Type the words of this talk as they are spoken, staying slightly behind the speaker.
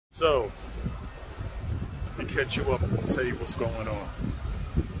So, let me catch you up and tell you what's going on.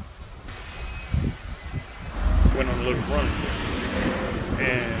 Went on a little run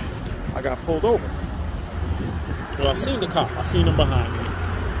and I got pulled over. Well, I seen the cop. I seen him behind me.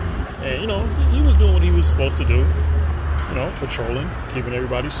 And, you know, he was doing what he was supposed to do. You know, patrolling, keeping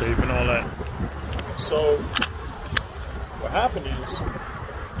everybody safe and all that. So, what happened is,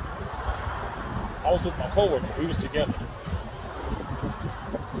 I was with my coworker. We was together.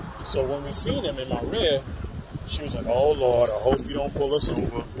 So when we seen him in my rear, she was like, "Oh Lord, I hope you don't pull us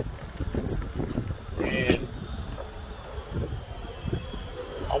over." And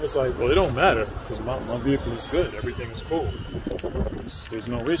I was like, "Well, it don't matter because my vehicle is good. Everything is cool. There's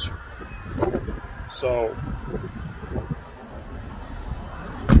no issue." So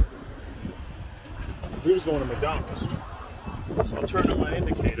we was going to McDonald's. So I turned on my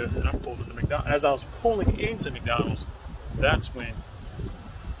indicator and I pulled into McDonald's. As I was pulling into McDonald's, that's when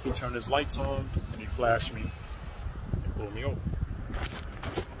he turned his lights on and he flashed me and pulled me over.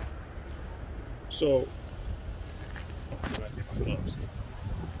 So, I gotta get my gloves.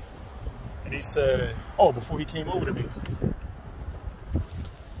 And he said, oh, before he came over to me,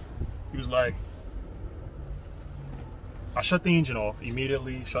 he was like, I shut the engine off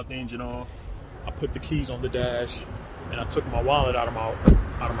immediately, shut the engine off. I put the keys on the dash and I took my wallet out of my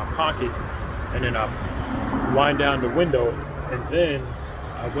pocket and then I wind down the window and then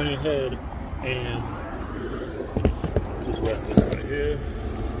I went ahead and just rest this right here.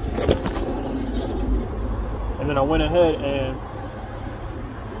 And then I went ahead and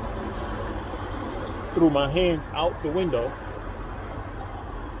threw my hands out the window.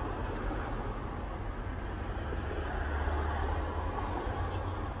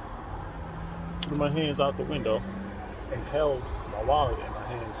 Threw my hands out the window and held my wallet and my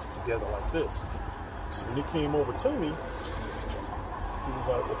hands together like this. So when he came over to me, he was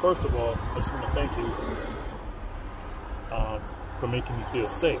like, well, first of all, I just want to thank you for making me feel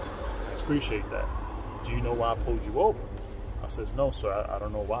safe. I appreciate that. Do you know why I pulled you over? I says, no, sir, I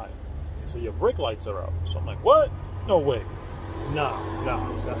don't know why. He said, your brake lights are out. So I'm like, what? No way. Nah,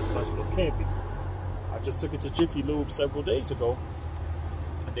 that's can't be. I just took it to Jiffy Lube several days ago,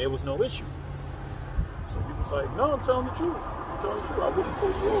 and there was no issue. So he was like, no, I'm telling the truth. I'm telling the truth. I wouldn't pull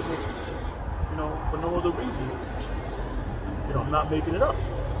you over, you know, for no other reason. You know, I'm not making it up.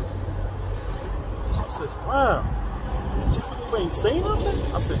 So I says, wow, Jiffy Lube ain't saying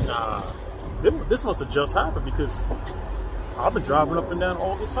nothing? I said, nah, this must have just happened because I've been driving up and down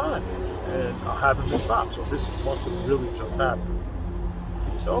all this time and I haven't been stopped. So this must have really just happened.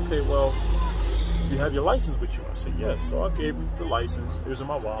 He said, okay, well, you have your license with you? I said, yes. So I gave him the license. It was in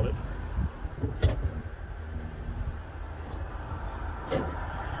my wallet.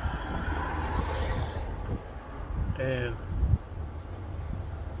 And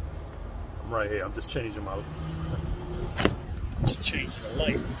I'm right here. I'm just changing the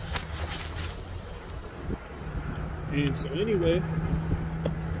light. And so anyway,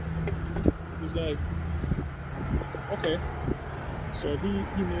 he was like, okay. So he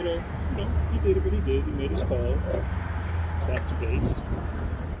made a, you know, he did what he did. He made his call back to base.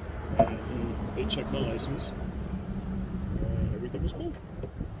 And they checked my license. And everything was cool.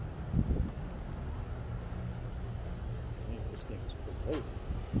 Man, this thing is pretty old.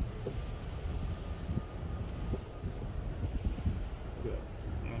 Good.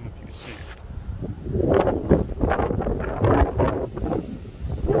 I don't know if you can see it.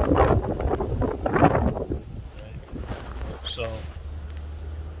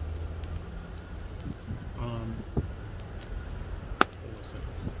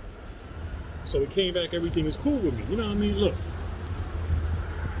 So it came back, everything is cool with me. You know what I mean? Look,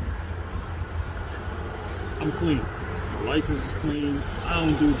 I'm clean. My license is clean. I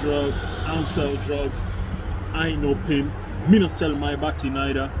don't do drugs. I don't sell drugs. I ain't no pimp. Me not sell my body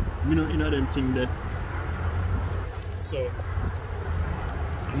neither. Me not, you know, them thing there. So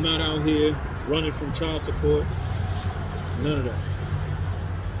I'm not out here running from child support. None of that.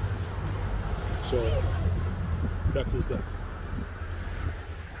 So that's his stuff.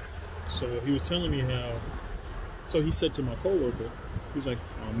 So he was telling me how, so he said to my coworker, he's like,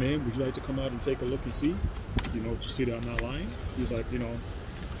 oh man, would you like to come out and take a look and see? You know, to see that I'm not lying? He's like, you know,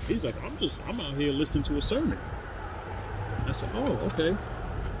 I'm out here listening to a sermon. I said, oh, okay.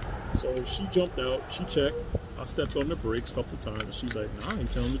 So she jumped out, she checked, I stepped on the brakes a couple of times, and she's like, no, I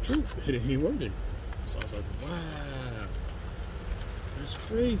ain't telling the truth. It ain't working. So I was like, wow, that's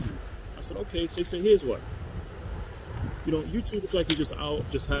crazy. I said, okay, so he said, here's what. You know, you two look like you're just out,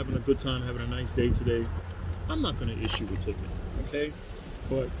 just having a good time, having a nice day today. I'm not going to issue a ticket, okay?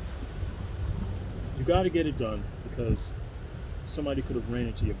 But you got to get it done because somebody could have ran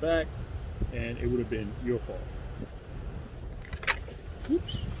into your back, and it would have been your fault.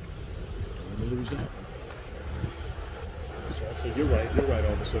 Oops. I'm gonna lose that one. So I said, you're right,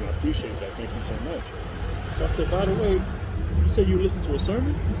 officer, and I appreciate that. Thank you so much. So I said, by the way, you said you listened to a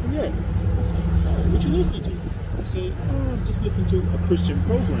sermon? He said, yeah. I said, oh, what you listening to? He said, oh, I'm just listening to a Christian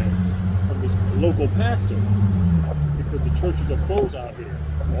program of this local pastor, because the churches are closed out here.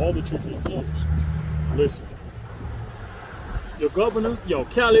 All the churches are closed. Listen, your governor, yo,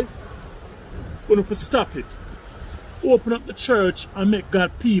 Cali, gonna stop it. Open up the church and make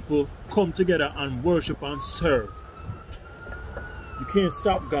God people come together and worship and serve. You can't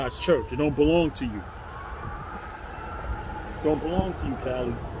stop God's church. It don't belong to you. It don't belong to you,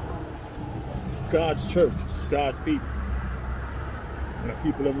 Cali. It's God's church. It's God's people. And the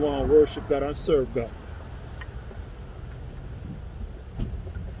people that want to worship God and serve God.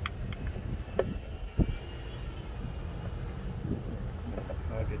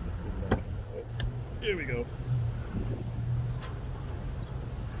 I'll get this thing back. Here we go.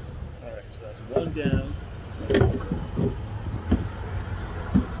 Alright, so that's one down.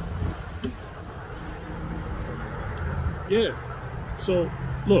 Yeah. So,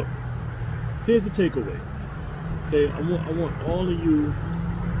 look. Here's the takeaway. Okay, I want all of you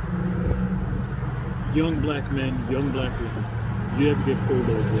young black men, young black women, if you ever get pulled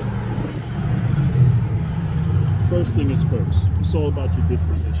over, first thing is first. It's all about your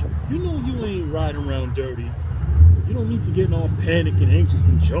disposition. You know you ain't riding around dirty. You don't need to get all panic and anxious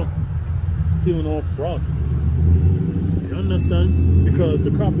and jump, feeling all froggy. You understand? Because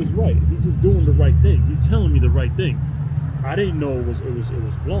the cop is right. He's just doing the right thing. He's telling me the right thing. I didn't know it was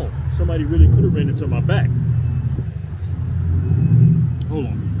blown. Somebody really could have ran into my back. Hold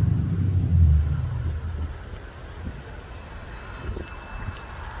on.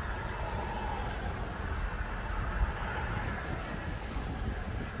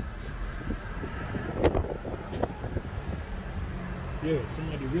 Yeah,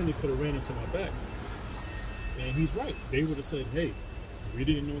 somebody really could have ran into my back. And he's right. They would have said, hey, we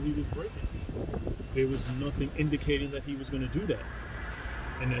didn't know he was breaking. There was nothing indicating that he was going to do that.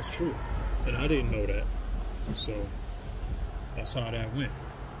 And that's true. And I didn't know that. So that's how that went.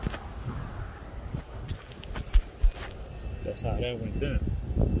 That's how that went down.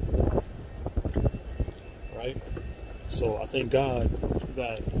 Right? So I thank God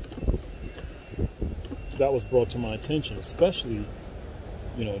that that was brought to my attention, especially,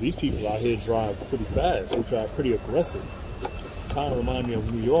 you know, these people out here drive pretty fast. They drive pretty aggressive. Kind of remind me of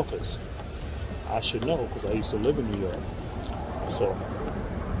New Yorkers. I should know because I used to live in New York. So,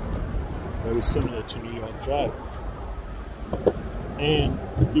 very similar to New York driving. And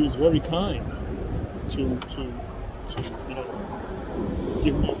he was very kind to you know,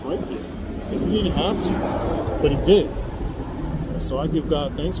 give me a break there. Because he didn't have to, but he did. And so I give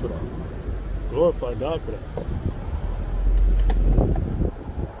God thanks for that. Glorify God for that.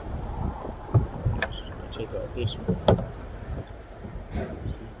 Just gonna take out this one.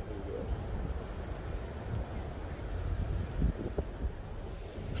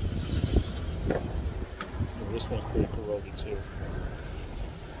 This one's pretty corroded too.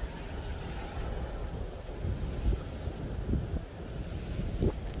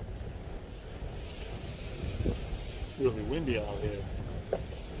 It's really windy out here.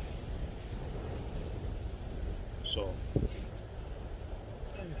 So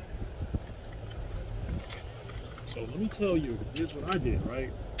let me tell you, here's what I did,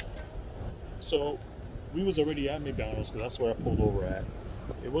 right? So we was already at McDonald's because that's where I pulled over at.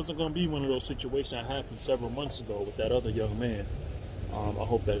 It wasn't going to be one of those situations that happened several months ago with that other young man. I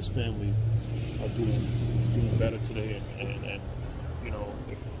hope that his family are doing better today, and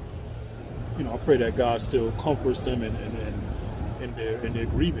I pray that God still comforts them in their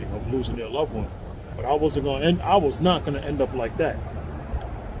grieving of losing their loved one. But I was not going to end up like that.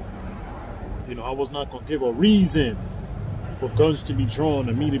 You know, I was not going to give a reason for guns to be drawn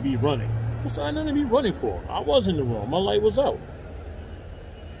and me to be running. What's I nothing to be running for? I was in the wrong. My light was out.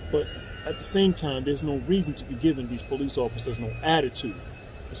 But at the same time, there's no reason to be giving these police officers no attitude.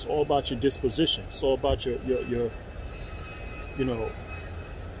 It's all about your disposition. It's all about your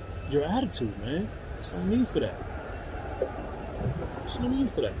attitude, man. There's no need for that. There's no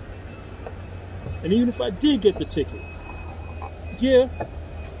need for that. And even if I did get the ticket, yeah,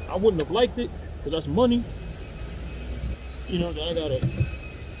 I wouldn't have liked it because that's money. You know, that I gotta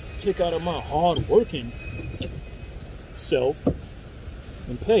take out of my hard-working self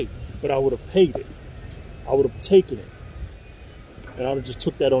and pay. But I would have paid it. I would have taken it. And I would have just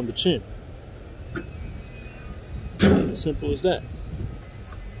took that on the chin. As simple as that.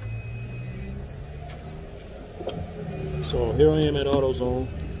 So here I am at AutoZone,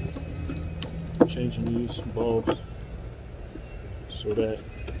 changing these bulbs so that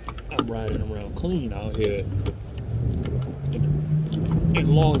I'm riding around clean out here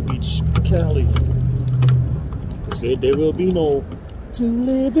in Long Beach, Cali. Because there will be no to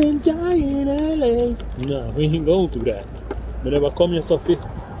live and die in LA. No, we ain't going through that. Whenever I come here, so if you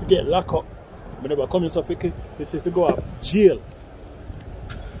get locked up, whenever I come here, so if you go out jail.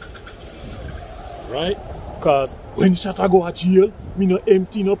 Right? Because when shot I go to jail, me no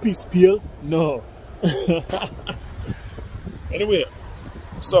empty no piece peel. No. Anyway,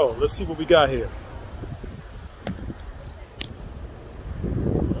 so let's see what we got here.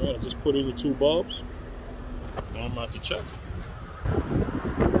 Alright, I just put in the 2 bulbs. Now I'm about to check.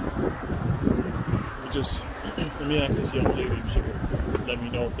 Let me ask this young lady if she can let me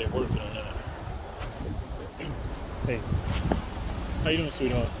know if they're working or not. Hey, how you doing,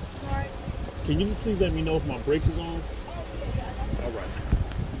 sweetheart? Alright. Can you please let me know if my brakes is on? All right.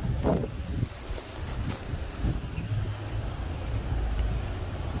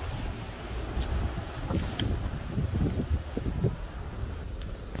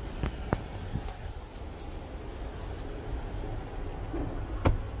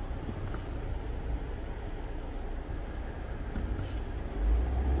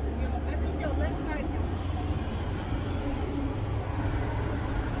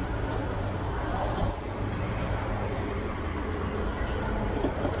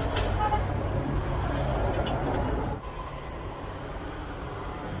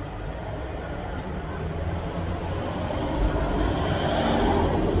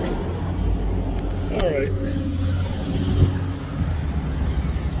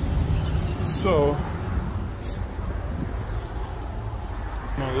 So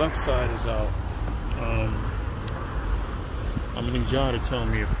my left side is out. I'm gonna need y'all to tell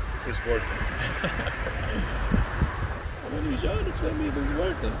me if it's working. I'm gonna need y'all to tell me if it's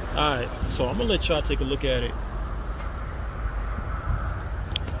working. Alright, so I'm gonna let y'all take a look at it.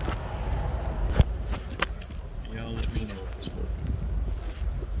 Y'all let me know if it's working.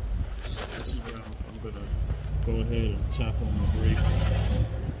 This is where I'm gonna go ahead and tap on my brake.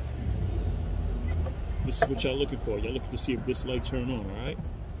 This is what y'all looking for. Y'all looking to see if this light turn on, alright?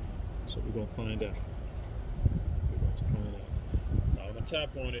 So we're gonna find out. We're about to find out. Now I'm gonna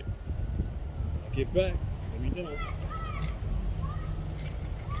tap on it. I'll get back. Let me know.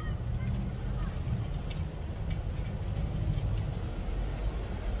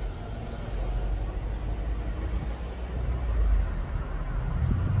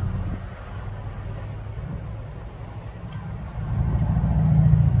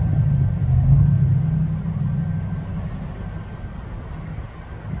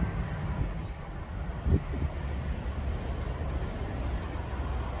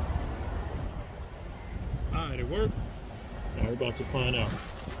 Alright, it worked. Now we're about to find out.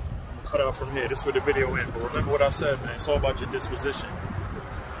 Cut out from here. This is where the video ends. But remember what I said, man. It's all about your disposition.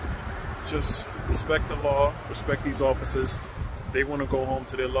 Just respect the law. Respect these officers. They want to go home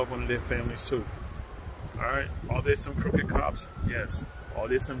to their loved one and their families too. Alright? Are there some crooked cops? Yes. Are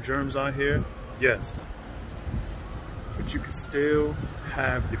there some germs out here? Yes. But you can still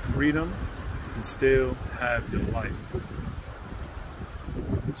have the freedom. You can still have your life.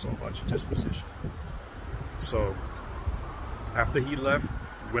 It's all about your disposition. So, after he left,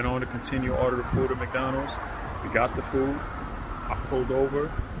 we went on to continue order the food at McDonald's. We got the food. I pulled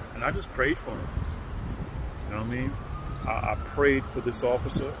over, and I just prayed for him. You know what I mean? I prayed for this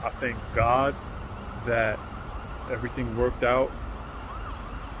officer. I thank God that everything worked out.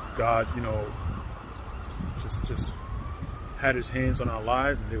 God, you know, just had his hands on our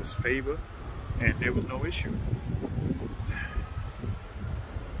lives, and there was favor, and there was no issue.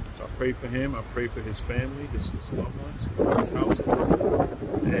 So I pray for him. I pray for his family, his loved ones, his house,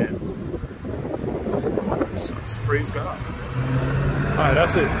 and just praise God. All right,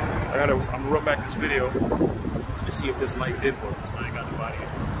 that's it. I'm gonna run back this video and see if this light did work. So I ain't got nobody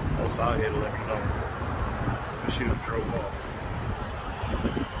else out here to let me know. And she done drove off.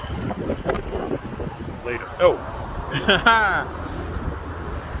 Later. Oh.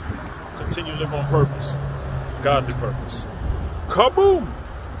 Continue to live on purpose. Godly purpose. Kaboom!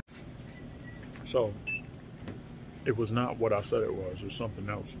 So, it was not what I said it was. It was something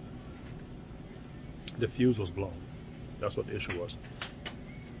else. The fuse was blown. That's what the issue was.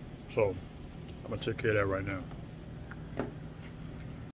 So, I'm going to take care of that right now.